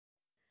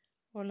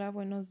Hola,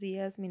 buenos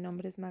días. Mi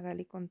nombre es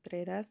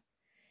Magalicontreras.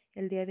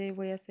 El día de hoy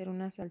voy a hacer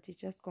unas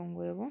salchichas con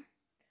huevo.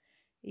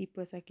 Y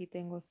pues aquí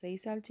tengo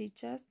 6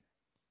 salchichas.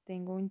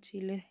 Tengo un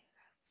chile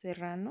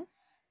serrano,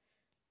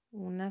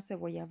 una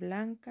cebolla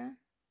blanca,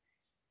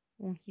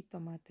 un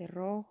jitomate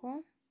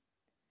rojo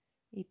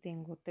y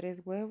tengo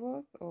 3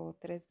 huevos o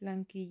 3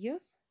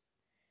 blanquillos.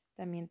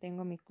 También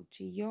tengo mi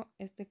cuchillo.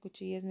 Este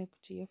cuchillo es mi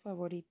cuchillo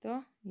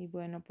favorito. Y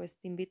bueno, pues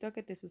te invito a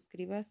que te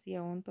suscribas si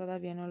aún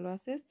todavía no lo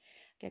haces,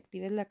 que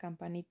actives la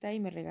campanita y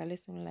me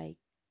regales un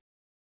like.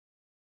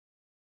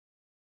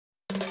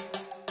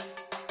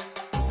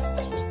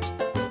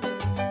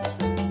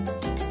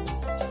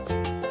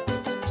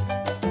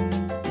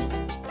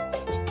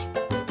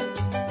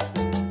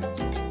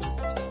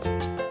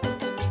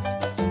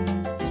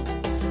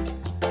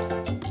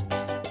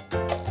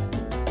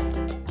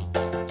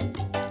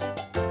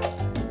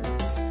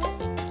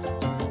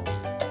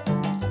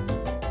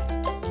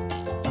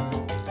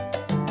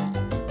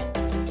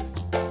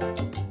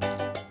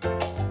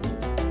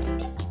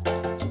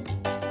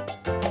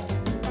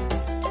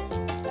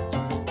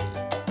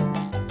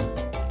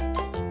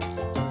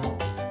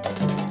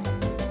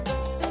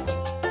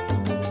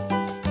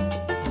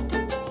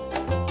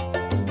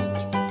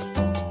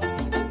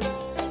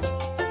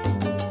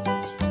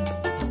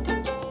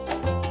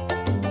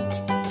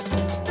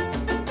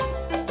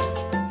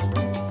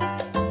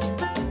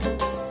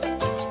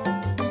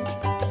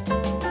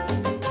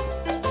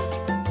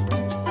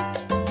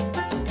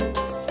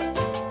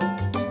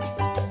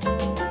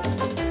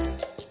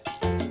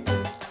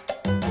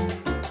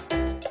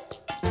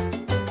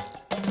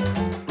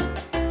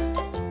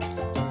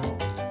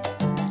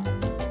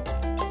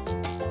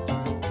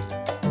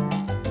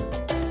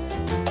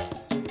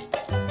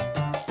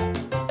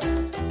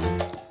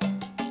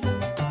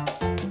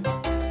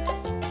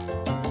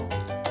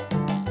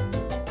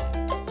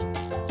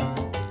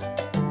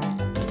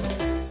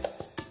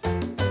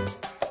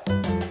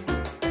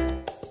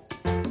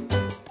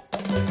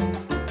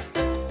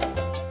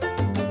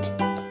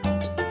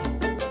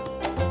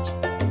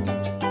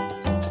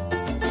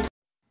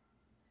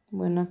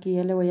 Bueno, aquí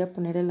ya le voy a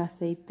poner el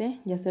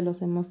aceite. Ya se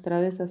los he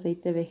mostrado, es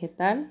aceite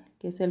vegetal,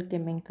 que es el que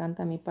me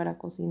encanta a mí para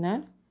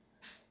cocinar.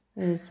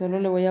 Solo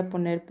le voy a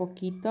poner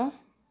poquito,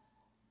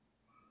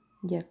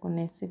 ya con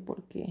ese,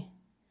 porque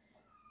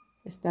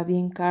está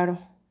bien caro,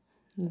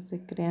 no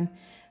se crean.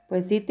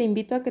 Pues sí, te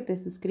invito a que te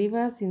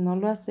suscribas si no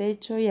lo has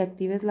hecho y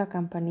actives la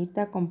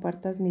campanita,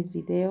 compartas mis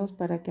videos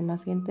para que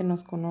más gente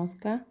nos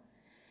conozca.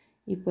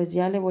 Y pues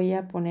ya le voy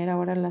a poner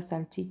ahora las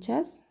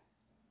salchichas.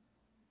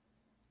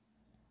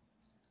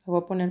 Lo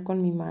voy a poner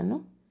con mi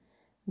mano.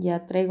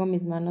 Ya traigo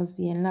mis manos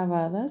bien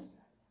lavadas.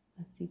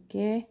 Así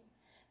que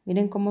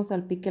miren cómo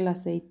salpica el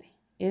aceite.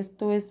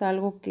 Esto es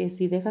algo que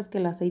si dejas que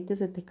el aceite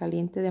se te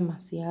caliente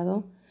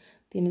demasiado,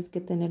 tienes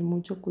que tener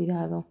mucho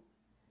cuidado.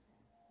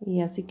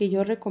 Y así que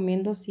yo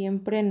recomiendo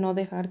siempre no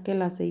dejar que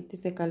el aceite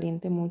se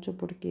caliente mucho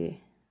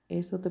porque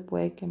eso te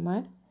puede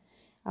quemar.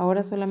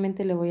 Ahora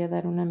solamente le voy a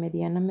dar una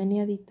mediana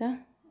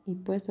meneadita y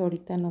pues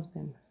ahorita nos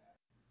vemos.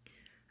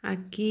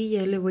 Aquí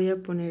ya le voy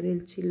a poner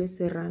el chile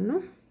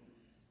serrano.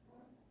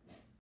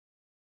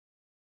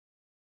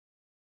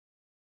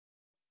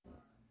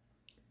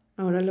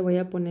 Ahora le voy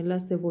a poner la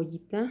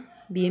cebollita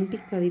bien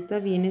picadita,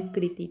 bien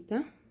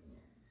escritita.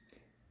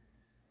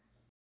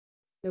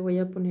 Le voy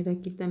a poner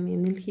aquí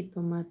también el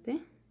jitomate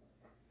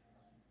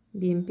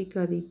bien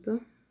picadito.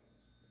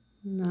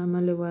 Nada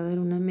más le voy a dar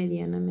una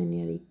mediana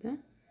meneadita.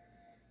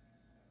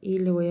 Y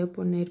le voy a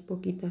poner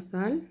poquita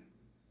sal.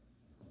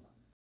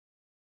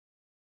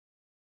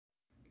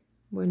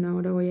 Bueno,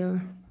 ahora voy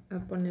a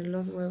poner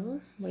los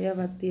huevos. Voy a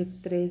batir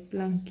 3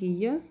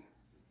 blanquillos.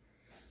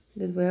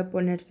 Les voy a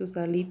poner su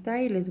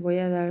salita y les voy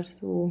a dar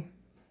su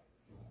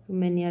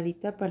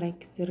meneadita para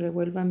que se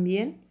revuelvan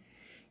bien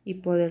y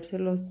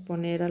podérselos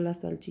poner a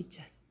las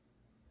salchichas.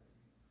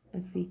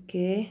 Así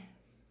que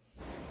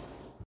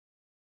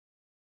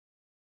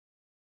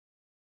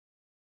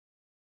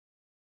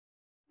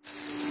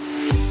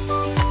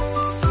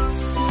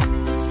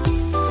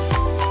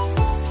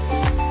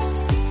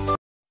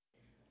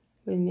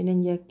pues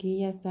miren, ya aquí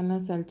ya están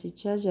las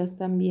salchichas, ya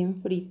están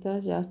bien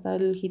fritas, ya está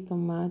el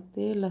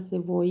jitomate, la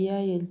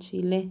cebolla y el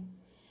chile,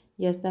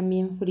 ya están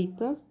bien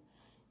fritos.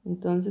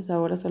 Entonces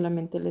ahora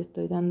solamente le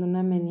estoy dando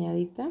una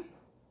meneadita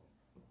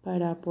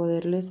para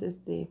poderles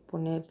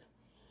poner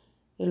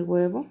el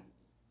huevo.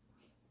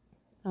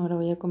 Ahora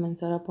voy a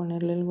comenzar a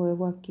ponerle el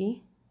huevo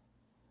aquí.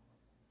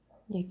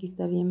 Y aquí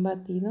está bien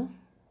batido.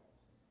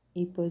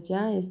 Y pues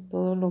ya es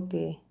todo lo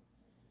que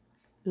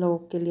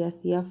le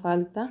hacía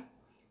falta.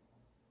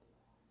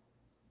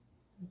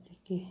 Así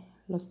que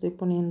lo estoy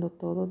poniendo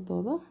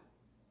todo.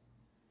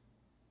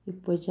 Y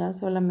pues ya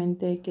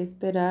solamente hay que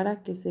esperar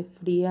a que se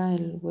fría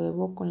el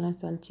huevo con las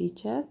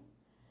salchichas.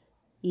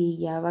 Y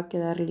ya va a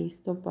quedar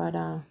listo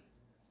para,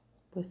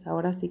 pues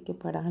ahora sí que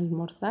para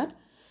almorzar.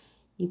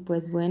 Y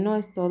pues bueno,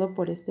 es todo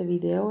por este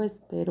video.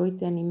 Espero y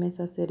te animes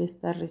a hacer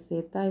esta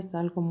receta. Es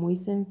algo muy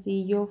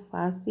sencillo,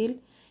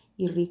 fácil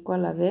y rico a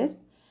la vez.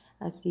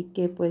 Así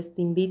que pues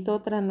te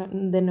invito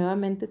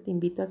nuevamente te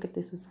invito a que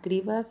te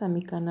suscribas a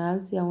mi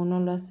canal si aún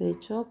no lo has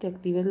hecho, que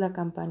actives la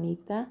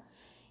campanita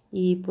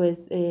y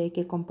pues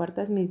que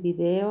compartas mis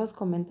videos,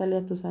 coméntale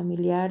a tus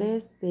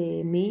familiares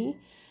de mí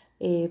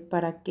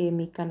para que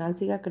mi canal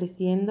siga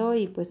creciendo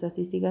y pues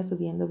así siga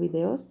subiendo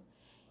videos.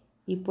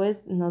 Y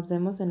pues nos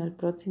vemos en el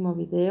próximo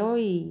video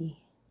y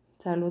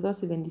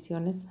saludos y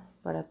bendiciones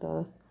para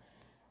todos.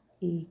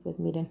 Y pues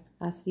miren,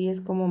 así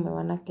es como me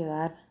van a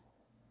quedar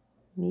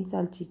mis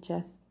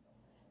salchichas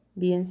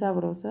bien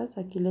sabrosas.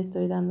 Aquí le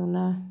estoy dando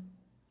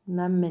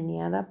una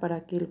meneada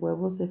para que el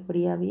huevo se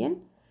fría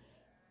bien.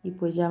 Y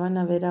pues ya van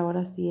a ver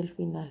ahora sí el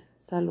final.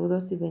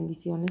 Saludos y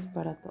bendiciones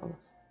para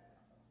todos.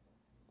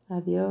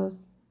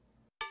 Adiós.